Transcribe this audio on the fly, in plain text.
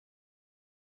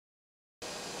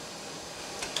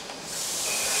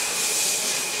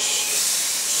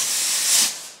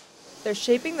They're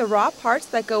shaping the raw parts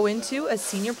that go into a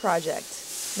senior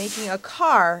project, making a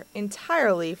car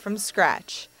entirely from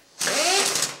scratch.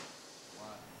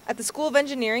 At the School of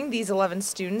Engineering, these 11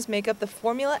 students make up the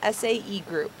Formula SAE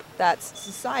group. That's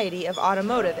Society of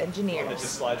Automotive Engineers. It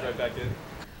just slides right back in.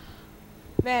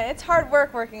 Man, it's hard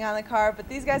work working on the car, but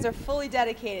these guys are fully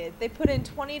dedicated. They put in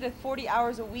 20 to 40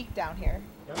 hours a week down here.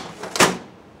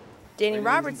 Danny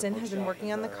Robertson has been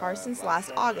working on the car since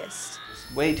last August.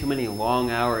 Way too many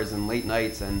long hours and late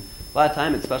nights, and a lot of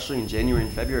time, especially in January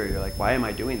and February, you're like, why am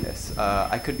I doing this?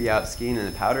 I could be out skiing in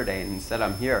the powder day, and instead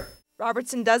I'm here.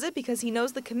 Robertson does it because he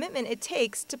knows the commitment it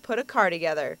takes to put a car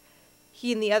together.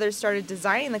 He and the others started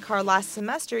designing the car last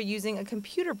semester using a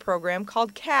computer program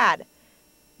called CAD.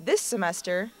 This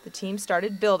semester, the team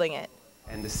started building it.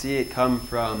 And to see it come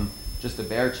from just a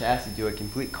bare chassis to a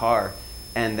complete car,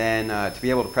 and then to be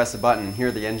able to press a button and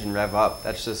hear the engine rev up,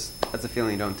 that's a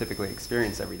feeling you don't typically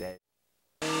experience every day.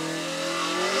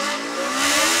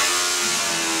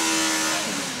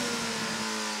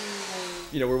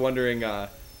 You know, we're wondering,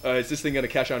 is this thing going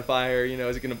to catch on fire? You know,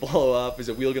 is it going to blow up? Is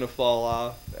the wheel going to fall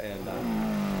off? And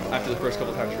after the first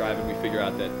couple times driving, we figure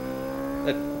out that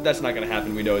that's not going to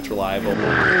happen. We know it's reliable.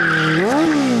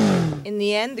 In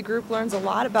the end, the group learns a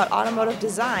lot about automotive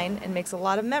design and makes a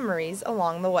lot of memories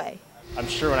along the way. I'm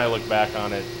sure when I look back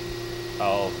on it,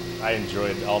 I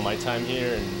enjoyed all my time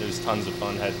here, and there was tons of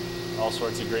fun, had all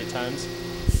sorts of great times.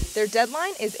 Their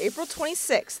deadline is April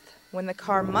 26th, when the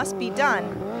car must be done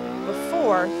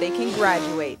before they can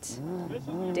graduate.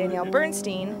 Danielle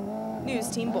Bernstein, News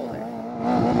Team Boulder.